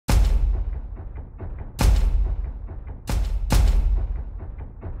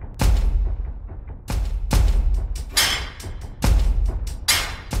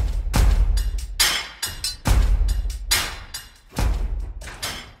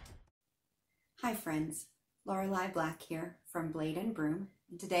Hi friends, Laurelei Black here from Blade and Broom,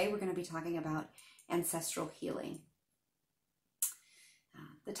 and today we're going to be talking about ancestral healing.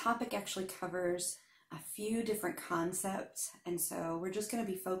 The topic actually covers a few different concepts, and so we're just going to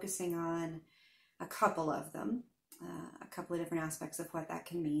be focusing on a couple of them, a couple of different aspects of what that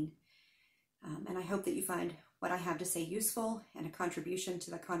can mean. And I hope that you find what I have to say useful and a contribution to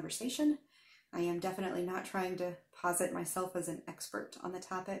the conversation. I am definitely not trying to posit myself as an expert on the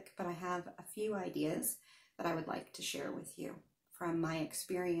topic, but I have a few ideas that I would like to share with you from my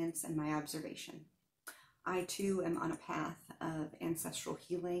experience and my observation. I too am on a path of ancestral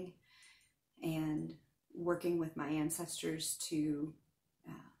healing and working with my ancestors to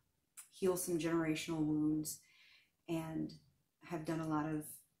heal some generational wounds, and have done a lot of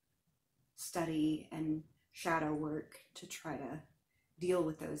study and shadow work to try to deal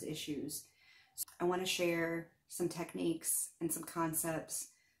with those issues. I want to share some techniques and some concepts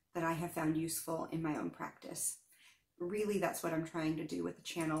that I have found useful in my own practice. Really, that's what I'm trying to do with the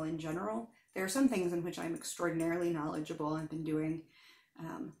channel in general. There are some things in which I'm extraordinarily knowledgeable. I've been doing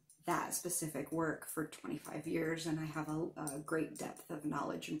that specific work for 25 years, and I have a great depth of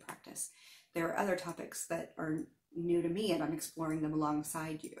knowledge and practice. There are other topics that are new to me, and I'm exploring them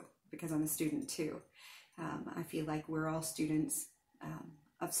alongside you because I'm a student too. I feel like we're all students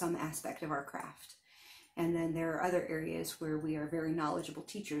of some aspect of our craft. And then there are other areas where we are very knowledgeable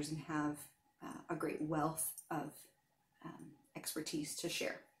teachers and have a great wealth of expertise to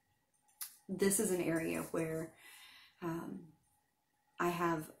share. This is an area where I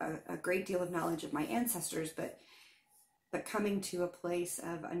have a great deal of knowledge of my ancestors, but coming to a place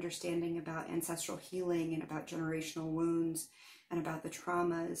of understanding about ancestral healing and about generational wounds and about the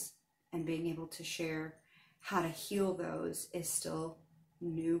traumas and being able to share how to heal those is still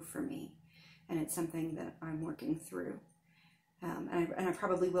new for me, and it's something that I'm working through, and I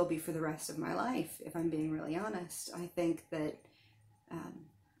probably will be for the rest of my life, if I'm being really honest. I think that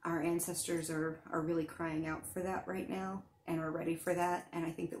our ancestors are really crying out for that right now and are ready for that, and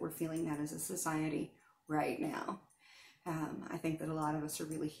I think that we're feeling that as a society right now. I think that a lot of us are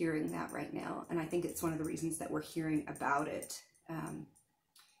really hearing that right now, and I think it's one of the reasons that we're hearing about it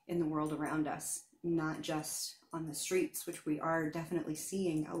in the world around us, not just on the streets, which we are definitely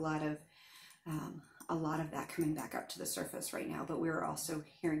seeing a lot of that coming back up to the surface right now, but we're also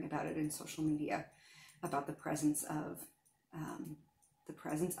hearing about it in social media, about the presence of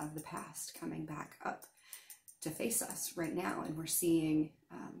the past coming back up to face us right now. And we're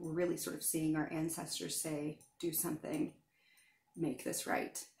really sort of seeing our ancestors say, do something, make this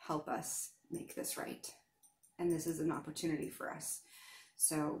right, help us make this right. And this is an opportunity for us.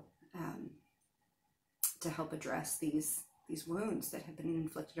 So to help address these wounds that have been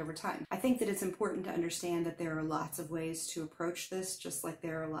inflicted over time. I think that it's important to understand that there are lots of ways to approach this, just like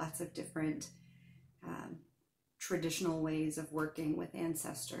there are lots of different traditional ways of working with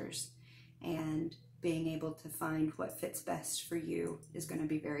ancestors, and being able to find what fits best for you is going to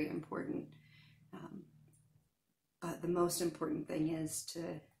be very important. But the most important thing is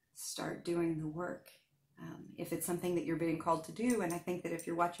to start doing the work. If it's something that you're being called to do, and I think that if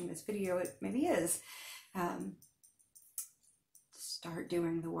you're watching this video, it maybe is, start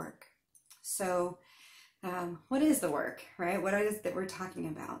doing the work. So what is the work, right? What is it that we're talking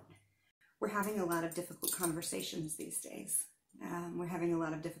about? We're having a lot of difficult conversations these days. We're having a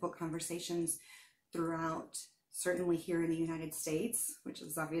lot of difficult conversations throughout, certainly here in the United States, which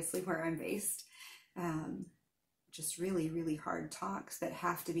is obviously where I'm based. Just really, really hard talks that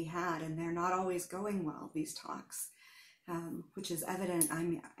have to be had, and they're not always going well, these talks, which is evident.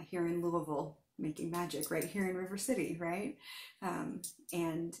 I'm here in Louisville making magic right here in River City, right?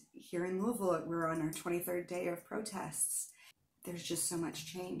 And here in Louisville, we're on our 23rd day of protests. There's just so much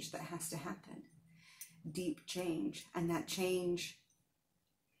change that has to happen, deep change, and that change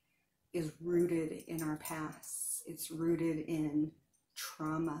is rooted in our past. It's rooted in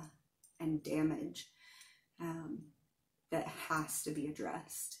trauma and damage that has to be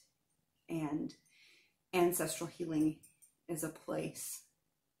addressed. And ancestral healing is a place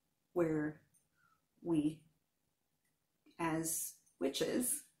where we, as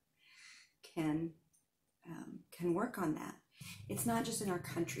witches, can work on that. It's not just in our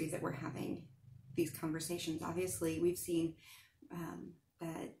country that we're having these conversations. Obviously, we've seen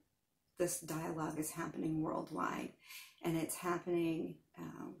that this dialogue is happening worldwide, and it's happening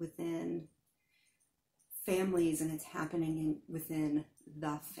within families, and it's happening within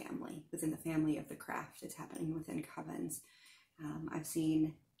the family of the craft. It's happening within covens. I've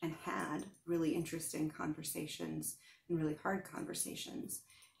seen and had really interesting conversations and really hard conversations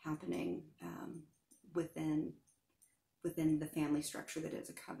happening within within the family structure that is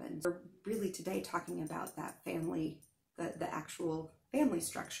a coven. We're really today talking about that family, the actual family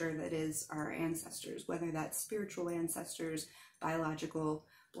structure that is our ancestors, whether that's spiritual ancestors, biological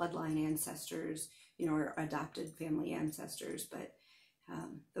bloodline ancestors, you know, or adopted family ancestors, but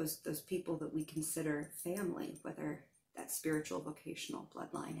those people that we consider family, whether that's spiritual, vocational,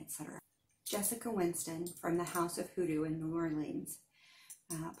 bloodline, etc. Jessica Winston from the House of Hoodoo in New Orleans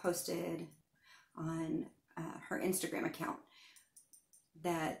posted on her Instagram account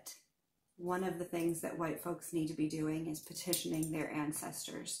that one of the things that white folks need to be doing is petitioning their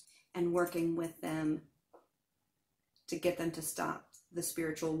ancestors and working with them to get them to stop the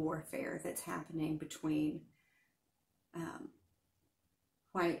spiritual warfare that's happening between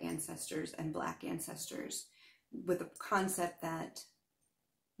white ancestors and black ancestors, with the concept that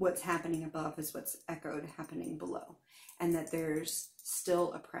what's happening above is what's echoed happening below, and that there's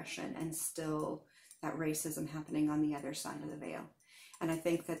still oppression and still that racism happening on the other side of the veil. And I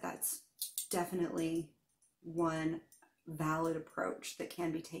think that that's definitely one valid approach that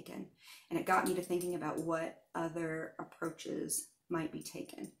can be taken. And it got me to thinking about what other approaches might be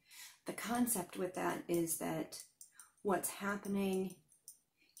taken. The concept with that is that what's happening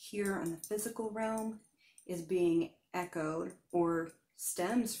here on the physical realm is being echoed or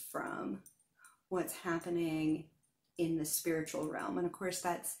stems from what's happening in the spiritual realm. And of course,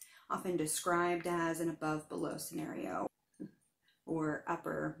 that's often described as an above-below scenario, or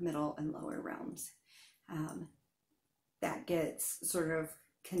upper, middle, and lower realms. That gets sort of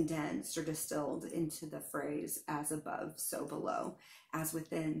condensed or distilled into the phrase as above, so below, as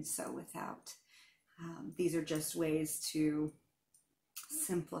within, so without. These are just ways to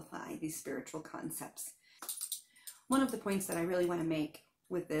simplify these spiritual concepts. One of the points that I really want to make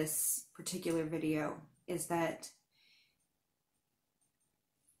with this particular video is that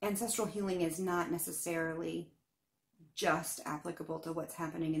ancestral healing is not necessarily just applicable to what's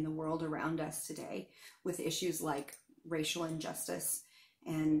happening in the world around us today, with issues like racial injustice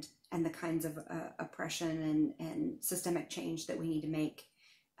and the kinds of oppression and systemic change that we need to make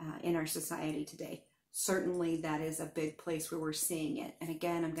in our society today. Certainly that is a big place where we're seeing it. And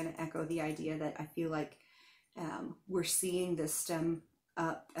again, I'm going to echo the idea that I feel like we're seeing this stem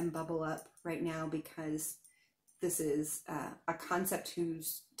up and bubble up right now because this is a concept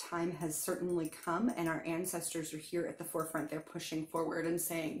whose time has certainly come, and our ancestors are here at the forefront. They're pushing forward and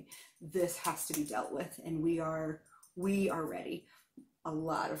saying, this has to be dealt with, and we are ready. A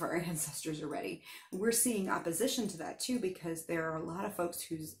lot of our ancestors are ready. We're seeing opposition to that too, because there are a lot of folks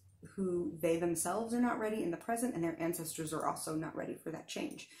who they themselves are not ready in the present, and their ancestors are also not ready for that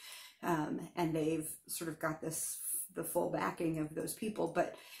change. And they've sort of got the full backing of those people.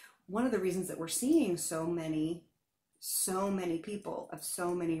 But one of the reasons that we're seeing so many people of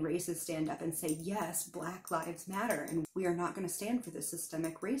so many races stand up and say, yes, Black Lives Matter, and we are not going to stand for this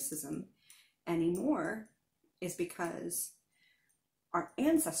systemic racism anymore, is because our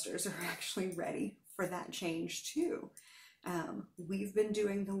ancestors are actually ready for that change too. We've been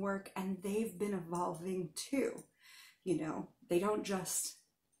doing the work, and they've been evolving too. You know, they don't just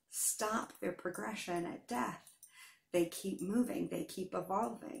stop their progression at death. They keep moving, they keep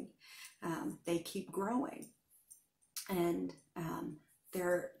evolving, they keep growing. And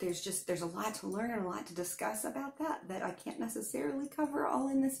there's a lot to learn and a lot to discuss about that I can't necessarily cover all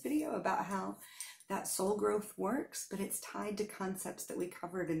in this video about how that soul growth works, but it's tied to concepts that we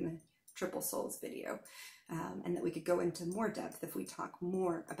covered in the Triple Souls video, and that we could go into more depth if we talk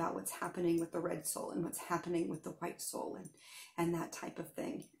more about what's happening with the red soul and what's happening with the white soul and that type of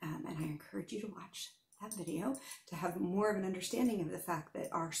thing. And I encourage you to watch that video to have more of an understanding of the fact that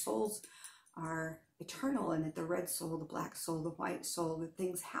our souls are eternal, and that the red soul, the black soul, the white soul, that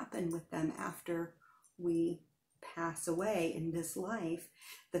things happen with them after we pass away in this life,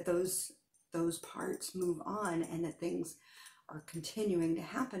 that those parts move on, and that things are continuing to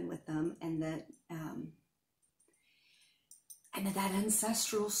happen with them, and that that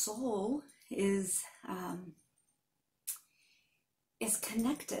ancestral soul is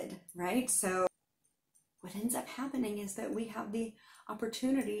connected, right? So what ends up happening is that we have the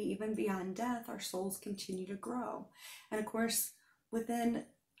opportunity, even beyond death, our souls continue to grow. And of course, within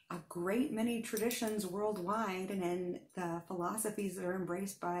a great many traditions worldwide, and in the philosophies that are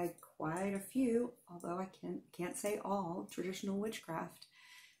embraced by quite a few, although I can't say all, traditional witchcraft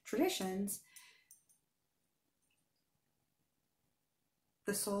traditions,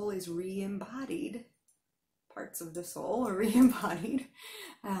 the soul is re-embodied. Parts of the soul are re-embodied.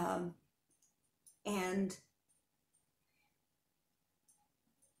 And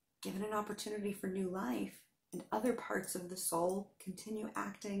given an opportunity for new life And other parts of the soul continue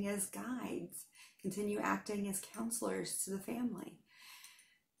acting as guides, continue acting as counselors to the family.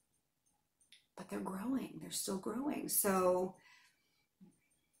 But they're growing, they're still growing. So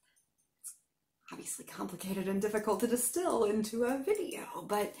it's obviously complicated and difficult to distill into a video,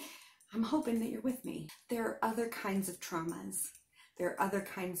 but I'm hoping that you're with me. There are other kinds of traumas. There are other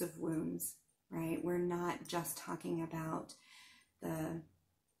kinds of wounds, right? We're not just talking about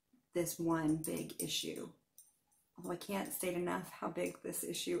this one big issue. Although I can't state enough how big this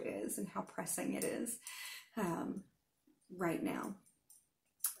issue is and how pressing it is right now.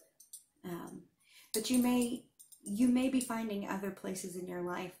 But you may be finding other places in your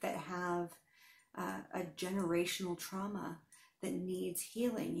life that have a generational trauma that needs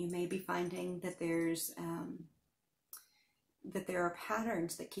healing. You may be finding that there are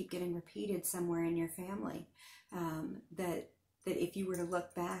patterns that keep getting repeated somewhere in your family. That if you were to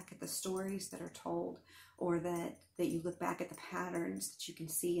look back at the stories that are told, or that you look back at the patterns that you can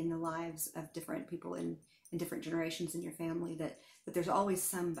see in the lives of different people in different generations in your family, that there's always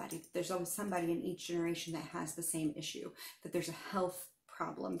somebody in each generation that has the same issue, that there's a health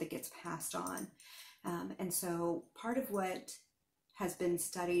problem that gets passed on. And so part of what has been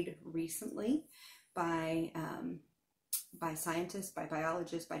studied recently by scientists, by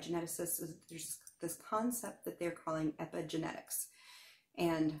biologists, by geneticists, is there's this concept that they're calling epigenetics.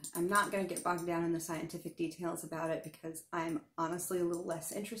 And I'm not going to get bogged down in the scientific details about it, because I'm honestly a little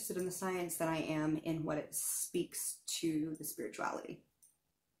less interested in the science than I am in what it speaks to the spirituality.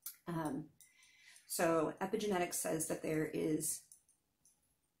 So epigenetics says that there is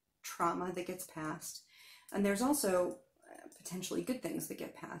trauma that gets passed, and there's also potentially good things that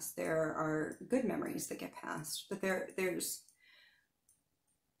get passed. There are good memories that get passed, but there's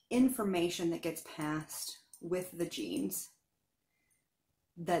information that gets passed with the genes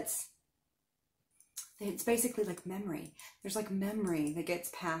it's basically like memory. There's like memory that gets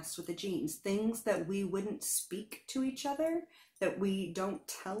passed with the genes, things that we wouldn't speak to each other, that we don't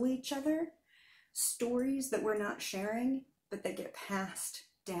tell each other, stories that we're not sharing, but that get passed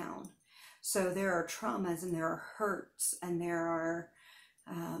down. So there are traumas, and there are hurts, and there are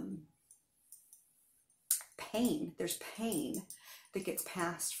pain. There's pain that gets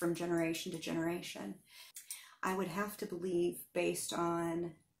passed from generation to generation. I would have to believe, based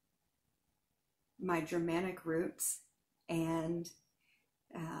on my Germanic roots and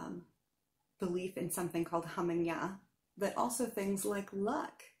belief in something called hamanya, that also things like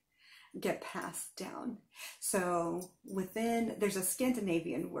luck get passed down. So there's a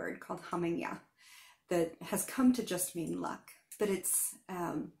Scandinavian word called hamanya that has come to just mean luck, but it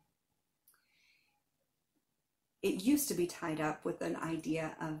used to be tied up with an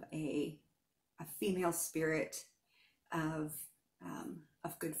idea of a female spirit of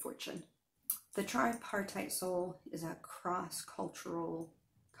good fortune. The tripartite soul is a cross-cultural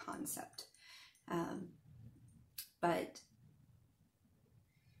concept, but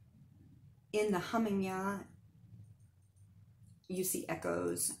in the hamanya, you see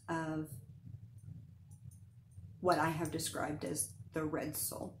echoes of what I have described as the red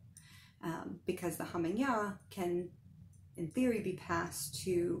soul, because the hamanya can, in theory, be passed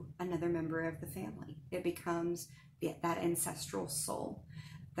to another member of the family. It becomes that ancestral soul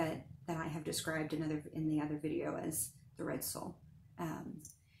that I have described in the other video as the red soul.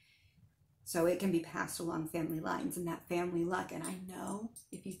 So it can be passed along family lines, and that family luck. And I know,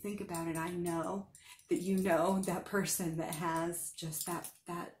 if you think about it, I know that you know that person that has just that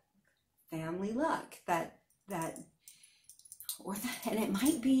family luck, and it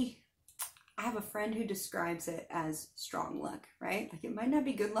might be. I have a friend who describes it as strong luck, right? Like, it might not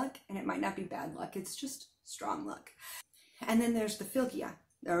be good luck and it might not be bad luck. It's just strong luck. And then there's the filgia,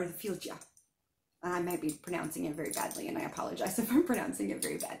 or the filgia. I might be pronouncing it very badly, and I apologize if I'm pronouncing it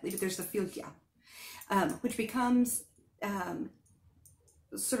very badly, but there's the filgia, which becomes,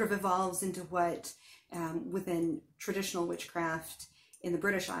 sort of evolves into what within traditional witchcraft in the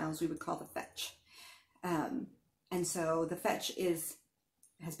British Isles we would call the fetch. And so the fetch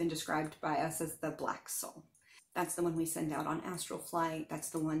has been described by us as the black soul. That's the one we send out on astral flight. That's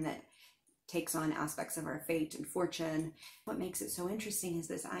the one that takes on aspects of our fate and fortune. What makes it so interesting is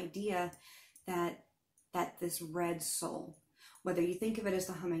this idea that this red soul, whether you think of it as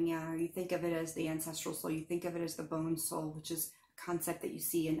the hamanya, or you think of it as the ancestral soul, you think of it as the bone soul, which is a concept that you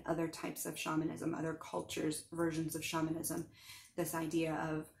see in other types of shamanism, other cultures, versions of shamanism, this idea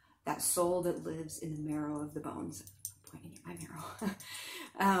of that soul that lives in the marrow of the bones. I'm pointing at my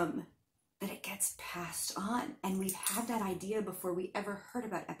marrow. That it gets passed on. And we've had that idea before we ever heard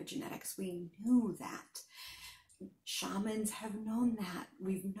about epigenetics. We knew that. Shamans have known that.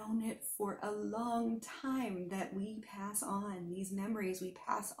 We've known it for a long time, that we pass on these memories, we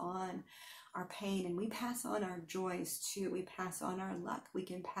pass on our pain, and we pass on our joys too. We pass on our luck. We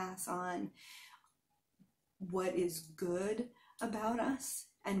can pass on what is good about us,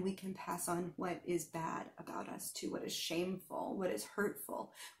 and we can pass on what is bad about us too, what is shameful, what is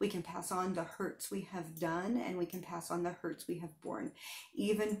hurtful. We can pass on the hurts we have done, and we can pass on the hurts we have borne,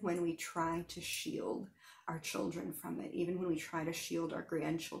 even when we try to shield our children from it, even when we try to shield our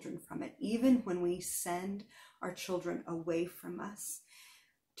grandchildren from it, even when we send our children away from us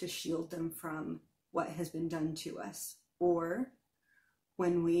to shield them from what has been done to us, or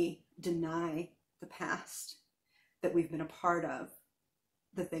when we deny the past that we've been a part of,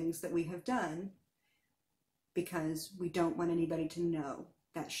 the things that we have done, because we don't want anybody to know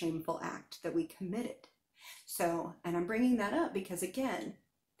that shameful act that we committed. So, and I'm bringing that up because, again,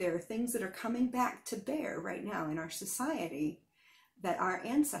 there are things that are coming back to bear right now in our society that our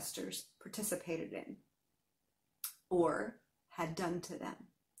ancestors participated in, or had done to them,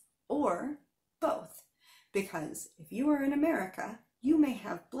 or both. Because if you are in America, you may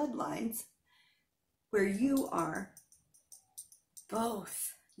have bloodlines where you are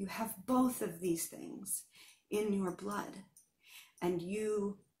both. You have both of these things in your blood. And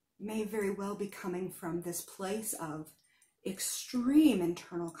you may very well be coming from this place of extreme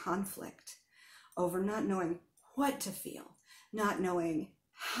internal conflict over not knowing what to feel, not knowing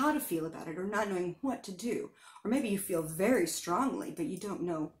how to feel about it, or not knowing what to do. Or maybe you feel very strongly, but you don't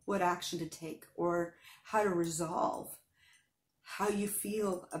know what action to take or how to resolve how you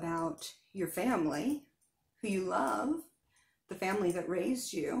feel about your family, who you love, the family that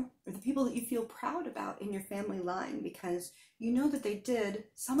raised you, or the people that you feel proud about in your family line, because you know that they did,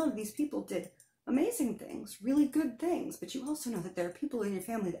 some of these people did amazing things, really good things, but you also know that there are people in your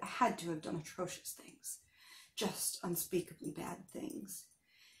family that had to have done atrocious things, just unspeakably bad things.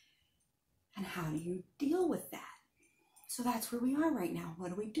 And how do you deal with that? So that's where we are right now.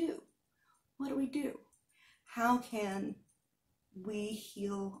 What do we do? What do we do? How can we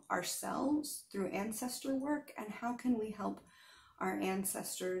heal ourselves through ancestor work, and how can we help our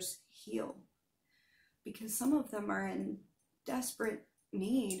ancestors heal? Because some of them are in desperate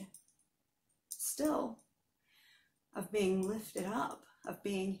need still of being lifted up, of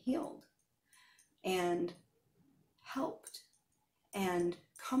being healed and helped and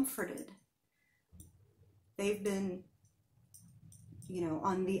comforted. They've been,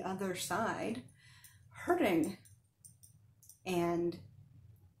 on the other side, hurting. And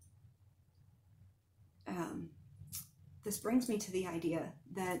this brings me to the idea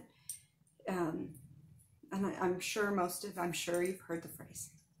that, and I'm sure you've heard the phrase,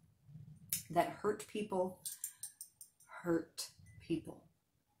 that hurt people hurt people.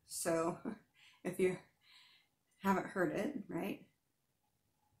 So if you haven't heard it, right?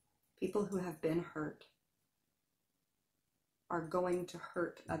 People who have been hurt are going to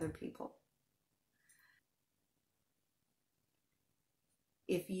hurt other people.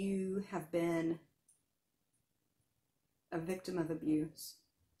 If you have been a victim of abuse,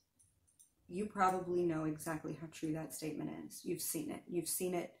 you probably know exactly how true that statement is. You've seen it. You've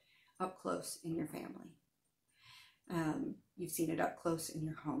seen it up close in your family. You've seen it up close in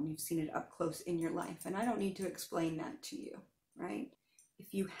your home. You've seen it up close in your life. And I don't need to explain that to you, right?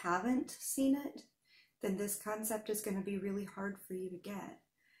 If you haven't seen it, then this concept is going to be really hard for you to get.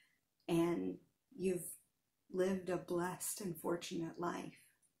 And you've lived a blessed and fortunate life.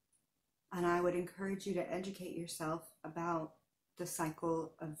 And I would encourage you to educate yourself about the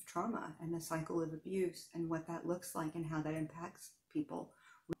cycle of trauma and the cycle of abuse and what that looks like and how that impacts people.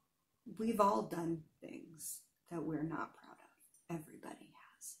 We've all done things that we're not proud of. Everybody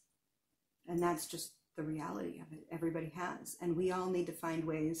has. And that's just the reality of it. Everybody has. And we all need to find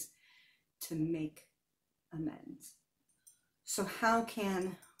ways to make amends. So how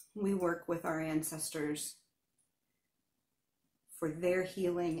can we work with our ancestors for their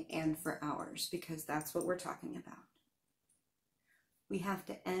healing and for ours? Because that's what we're talking about. We have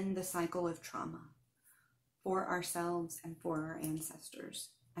to end the cycle of trauma for ourselves and for our ancestors.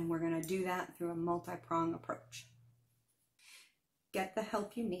 And we're going to do that through a multi-pronged approach. Get the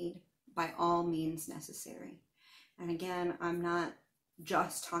help you need by all means necessary. And again, I'm not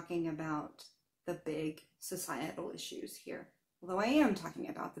just talking about the big societal issues here, although I am talking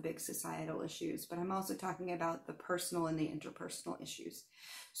about the big societal issues, but I'm also talking about the personal and the interpersonal issues.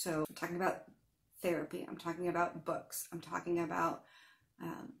 So I'm talking about therapy, I'm talking about books, I'm talking about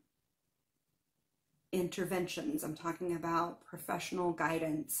interventions, I'm talking about professional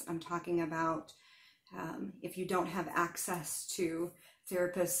guidance, I'm talking about if you don't have access to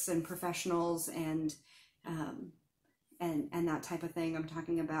therapists and professionals and and that type of thing. I'm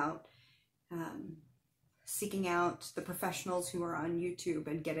talking about seeking out the professionals who are on YouTube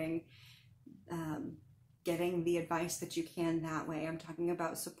and getting the advice that you can that way. I'm talking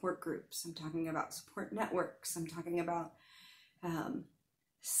about support groups. I'm talking about support networks. I'm talking about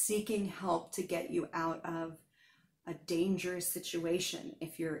seeking help to get you out of a dangerous situation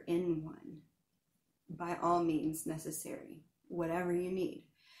if you're in one, by all means necessary, whatever you need.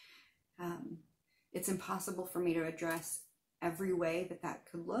 It's impossible for me to address every way that that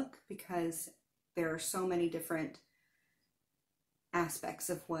could look, because there are so many different aspects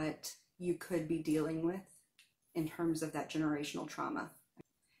of what you could be dealing with in terms of that generational trauma.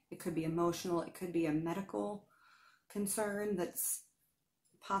 It could be emotional, it could be a medical concern that's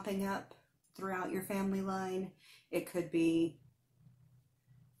popping up throughout your family line. It could be,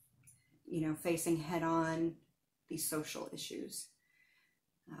 you know, facing head on these social issues.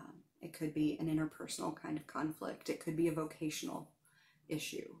 It could be an interpersonal kind of conflict. It could be a vocational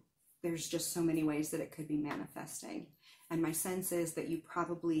issue. There's just so many ways that it could be manifesting. And my sense is that you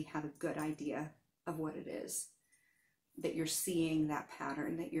probably have a good idea of what it is, that you're seeing that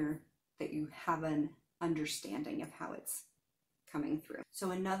pattern, that you have an understanding of how it's coming through. So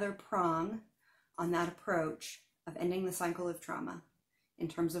another prong on that approach of ending the cycle of trauma in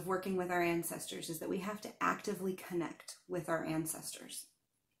terms of working with our ancestors is that we have to actively connect with our ancestors.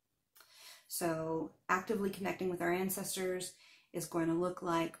 So actively connecting with our ancestors is going to look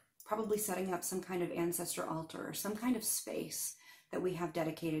like probably setting up some kind of ancestor altar or some kind of space that we have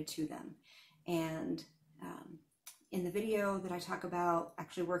dedicated to them. And in the video that I talk about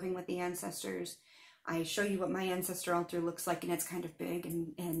actually working with the ancestors, I show you what my ancestor altar looks like, and it's kind of big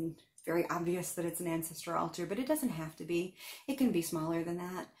and very obvious that it's an ancestor altar, but it doesn't have to be. It can be smaller than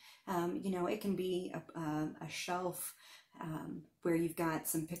that. You know, it can be a shelf where you've got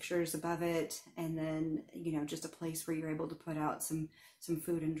some pictures above it, and then, you know, just a place where you're able to put out some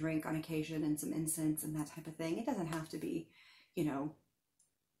food and drink on occasion and some incense and that type of thing. It doesn't have to be, you know,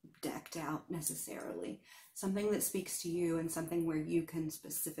 decked out necessarily. Something that speaks to you and something where you can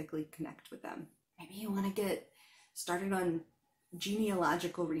specifically connect with them. Maybe you want to get started on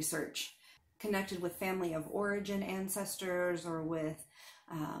genealogical research, connected with family of origin ancestors or with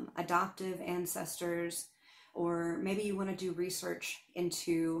adoptive ancestors, or maybe you want to do research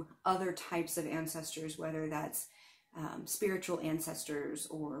into other types of ancestors, whether that's spiritual ancestors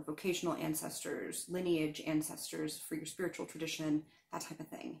or vocational ancestors, lineage ancestors for your spiritual tradition, that type of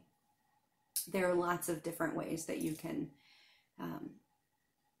thing. There are lots of different ways that you can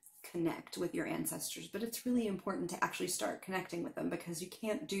connect with your ancestors, but it's really important to actually start connecting with them, because you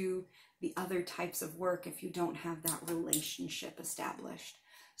can't do the other types of work if you don't have that relationship established.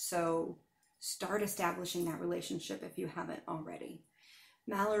 So start establishing that relationship if you haven't already.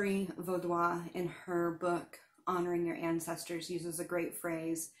 Mallory Vaudois, in her book, Honoring Your Ancestors, uses a great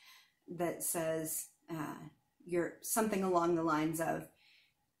phrase that says, you're something along the lines of,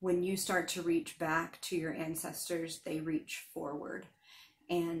 when you start to reach back to your ancestors, they reach forward.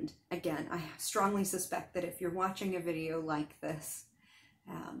 And again, I strongly suspect that if you're watching a video like this,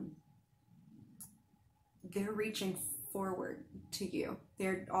 they're reaching forward to you.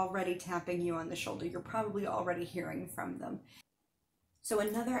 They're already tapping you on the shoulder. You're probably already hearing from them. So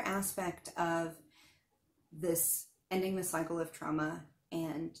another aspect of this ending the cycle of trauma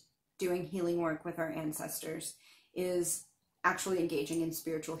and doing healing work with our ancestors is actually engaging in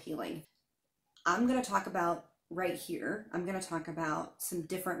spiritual healing. I'm going to talk about right here, I'm going to talk about some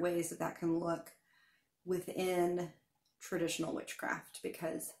different ways that that can look within traditional witchcraft,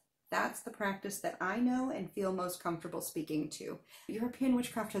 because that's the practice that I know and feel most comfortable speaking to. European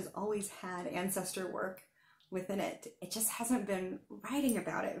witchcraft has always had ancestor work within it. It just hasn't been writing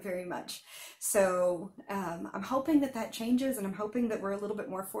about it very much. So I'm hoping that that changes, and I'm hoping that we're a little bit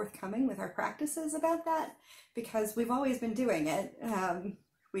more forthcoming with our practices about that, because we've always been doing it.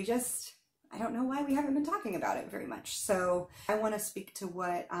 I don't know why we haven't been talking about it very much. So I want to speak to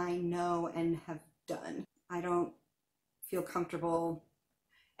what I know and have done. I don't feel comfortable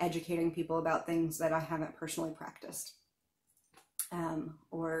educating people about things that I haven't personally practiced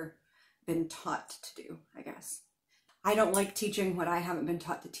or been taught to do, I guess. I don't like teaching what I haven't been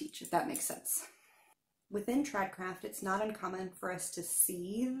taught to teach, if that makes sense. Within tradcraft, it's not uncommon for us to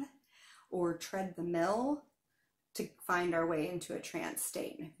seethe or tread the mill to find our way into a trance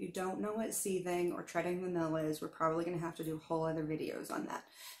state. If you don't know what seething or treading the mill is, we're probably going to have to do whole other videos on that.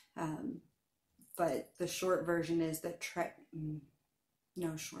 But the short version is that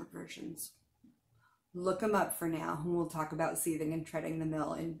no short versions. Look them up for now, and we'll talk about seething and treading the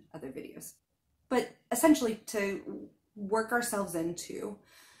mill in other videos. But essentially, to work ourselves into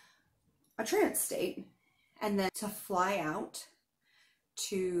a trance state and then to fly out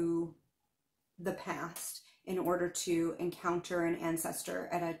to the past in order to encounter an ancestor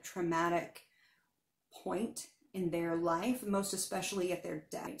at a traumatic point in their life, most especially at their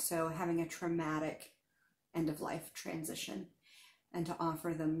death. So having a traumatic end of life transition, and to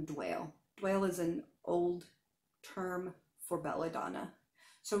offer them dwale. Dwale is an old term for belladonna.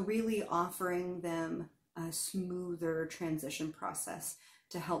 So really offering them a smoother transition process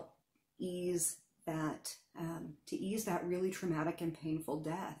to help ease that, really traumatic and painful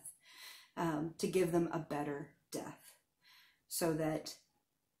death, to give them a better death, so that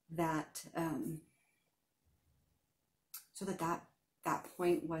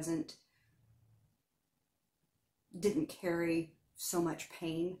point didn't carry so much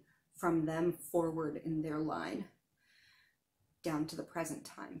pain from them forward in their line down to the present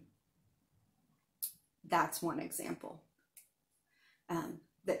time. That's one example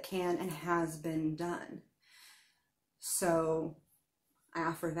that can and has been done. So I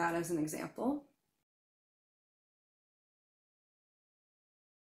offer that as an example.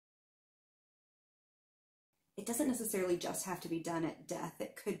 It doesn't necessarily just have to be done at death.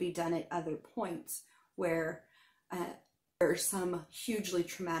 It could be done at other points where some hugely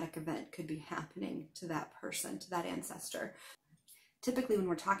traumatic event could be happening to that person, to that ancestor. Typically, when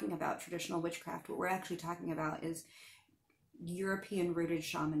we're talking about traditional witchcraft, what we're actually talking about is European-rooted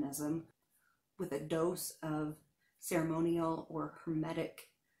shamanism with a dose of ceremonial or hermetic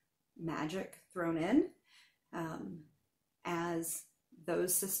magic thrown in. As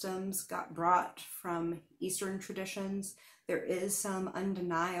those systems got brought from Eastern traditions, there is some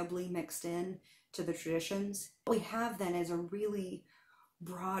undeniably mixed in to the traditions. What we have then is a really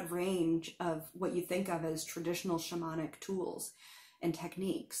broad range of what you think of as traditional shamanic tools and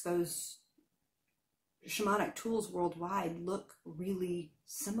techniques. Those shamanic tools worldwide look really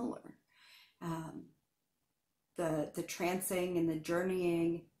similar. The trancing and the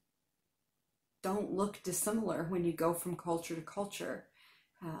journeying don't look dissimilar when you go from culture to culture.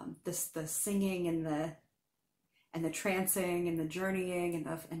 The singing and the trancing and the journeying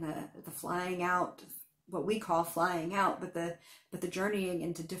and the flying out, what we call flying out, but the journeying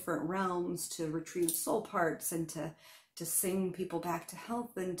into different realms to retrieve soul parts and to sing people back to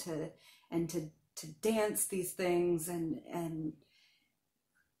health and to dance these things and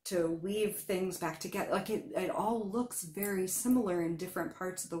to weave things back together. Like it all looks very similar in different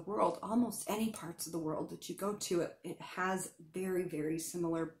parts of the world. Almost any parts of the world that you go to, it has very, very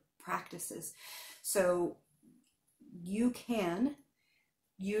similar practices. So you can,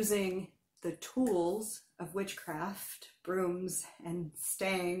 using the tools of witchcraft, brooms and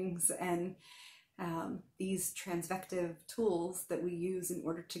stangs and these transvective tools that we use in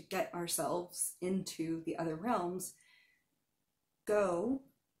order to get ourselves into the other realms, go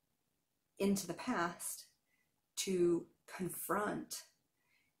into the past to confront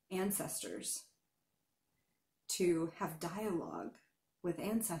ancestors, to have dialogue with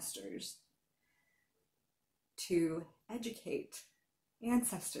ancestors, to educate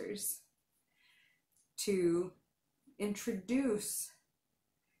ancestors, to introduce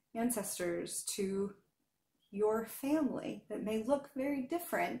ancestors to your family that may look very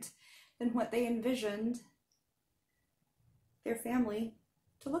different than what they envisioned their family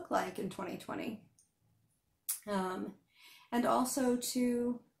to look like in 2020. And also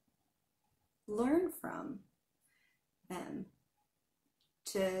to learn from them,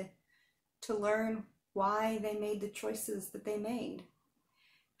 to learn why they made the choices that they made,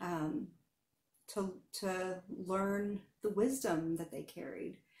 to learn the wisdom that they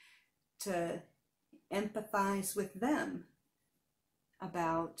carried, to empathize with them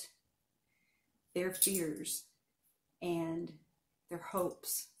about their fears and their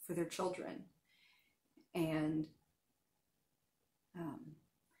hopes for their children, and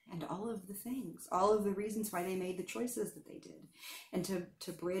all of the things, all of the reasons why they made the choices that they did, and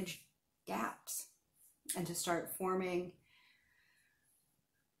to bridge gaps and to start forming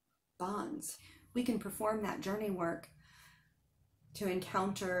bonds. We can perform that journey work to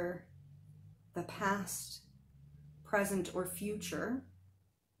encounter the past, present, or future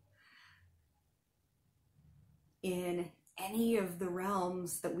in any of the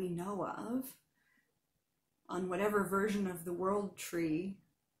realms that we know of, on whatever version of the world tree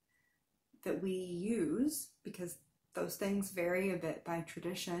that we use, because those things vary a bit by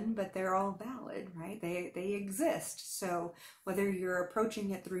tradition, but they're all valid, right? They exist. So whether you're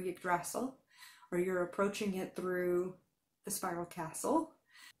approaching it through Yggdrasil or you're approaching it through the Spiral Castle,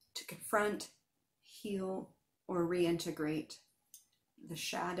 to confront, heal, or reintegrate the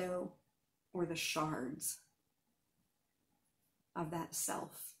shadow or the shards of that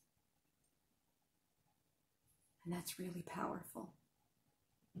self. And that's really powerful.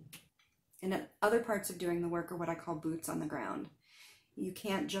 And other parts of doing the work are what I call boots on the ground. You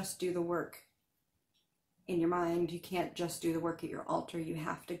can't just do the work in your mind. You can't just do the work at your altar. You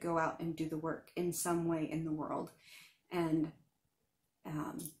have to go out and do the work in some way in the world. And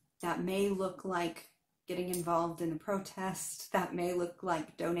that may look like getting involved in a protest. That may look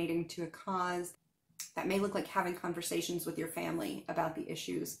like donating to a cause. That may look like having conversations with your family about the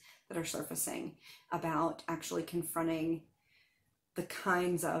issues that are surfacing, about actually confronting the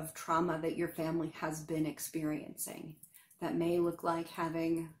kinds of trauma that your family has been experiencing. That may look like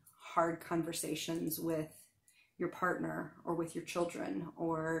having hard conversations with your partner or with your children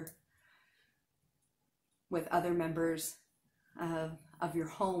or with other members of your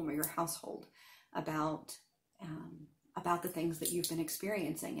home or your household about the things that you've been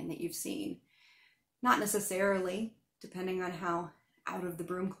experiencing and that you've seen. Not necessarily, depending on how out of the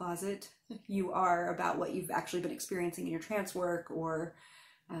broom closet you are about what you've actually been experiencing in your trance work or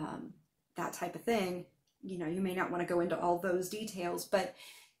that type of thing. You know, you may not want to go into all those details, but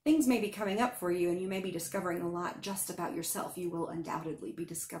things may be coming up for you and you may be discovering a lot just about yourself. You will undoubtedly be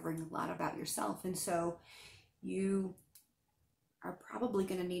discovering a lot about yourself. And so you are probably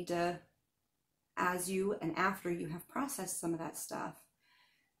going to need to, as you and after you have processed some of that stuff,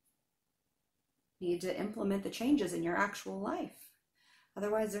 need to implement the changes in your actual life.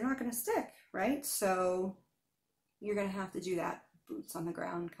 Otherwise, they're not going to stick, right? So you're going to have to do that boots on the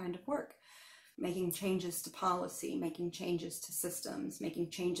ground kind of work. Making changes to policy, making changes to systems, making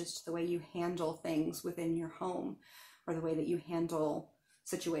changes to the way you handle things within your home or the way that you handle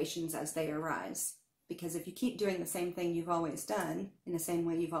situations as they arise. Because if you keep doing the same thing you've always done in the same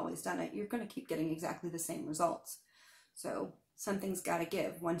way you've always done it, you're going to keep getting exactly the same results. So something's got to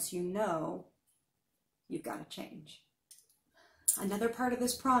give. Once you know, you've got to change. Another part of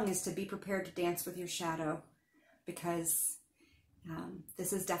this prong is to be prepared to dance with your shadow, because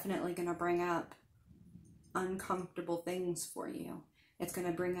this is definitely going to bring up uncomfortable things for you. It's going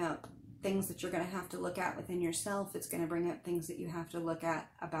to bring up things that you're going to have to look at within yourself. It's going to bring up things that you have to look at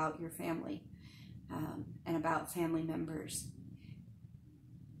about your family and about family members.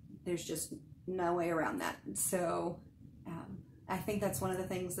 There's just no way around that. So I think that's one of the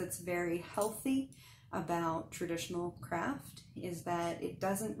things that's very healthy about traditional craft, is that it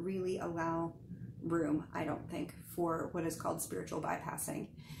doesn't really allow room, I don't think, for what is called spiritual bypassing.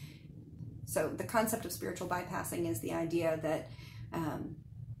 So the concept of spiritual bypassing is the idea that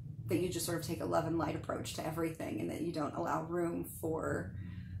that you just sort of take a love and light approach to everything, and that you don't allow room for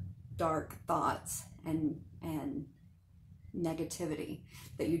dark thoughts and negativity,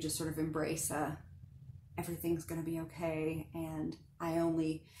 that you just sort of embrace everything's going to be okay and I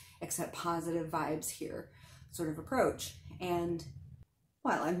only accept positive vibes here sort of approach. And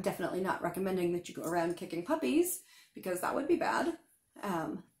while I'm definitely not recommending that you go around kicking puppies, because that would be bad,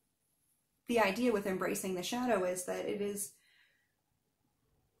 the idea with embracing the shadow is that it is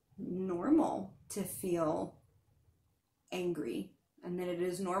normal to feel angry, and that it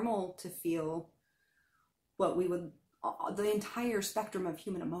is normal to feel what we would, the entire spectrum of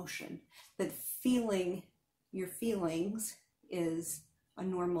human emotion, that feeling your feelings is a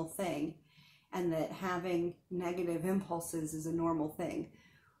normal thing, and that having negative impulses is a normal thing.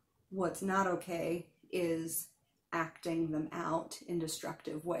 What's not okay is acting them out in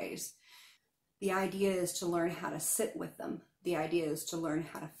destructive ways. The idea is to learn how to sit with them. The idea is to learn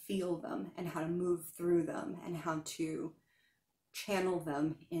how to feel them and how to move through them and how to channel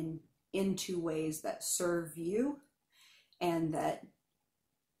them into ways that serve you and that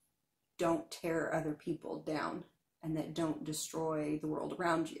don't tear other people down and that don't destroy the world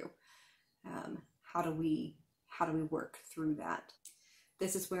around you. How do we work through that?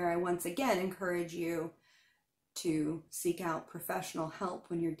 This is where I once again encourage you to seek out professional help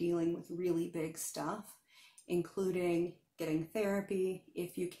when you're dealing with really big stuff, including getting therapy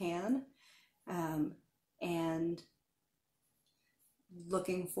if you can, and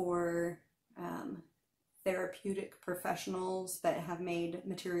looking for therapeutic professionals that have made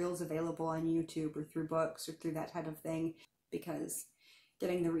materials available on YouTube or through books or through that type of thing, because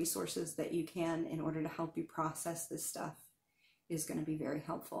getting the resources that you can in order to help you process this stuff is going to be very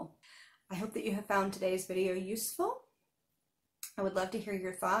helpful. I hope that you have found today's video useful. I would love to hear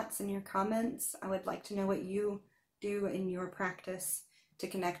your thoughts and your comments. I would like to know what you do in your practice to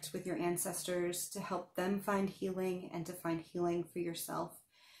connect with your ancestors, to help them find healing and to find healing for yourself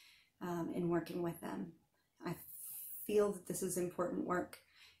in working with them. I feel that this is important work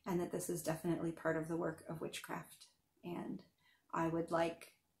and that this is definitely part of the work of witchcraft. And I would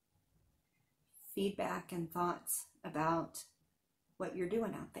like feedback and thoughts about what you're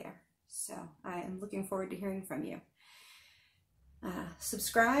doing out there. So I am looking forward to hearing from you.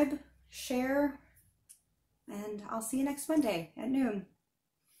 Subscribe, share, and I'll see you next Monday at noon.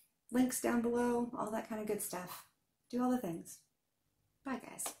 Links down below, all that kind of good stuff. Do all the things. Bye,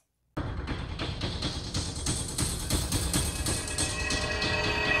 guys.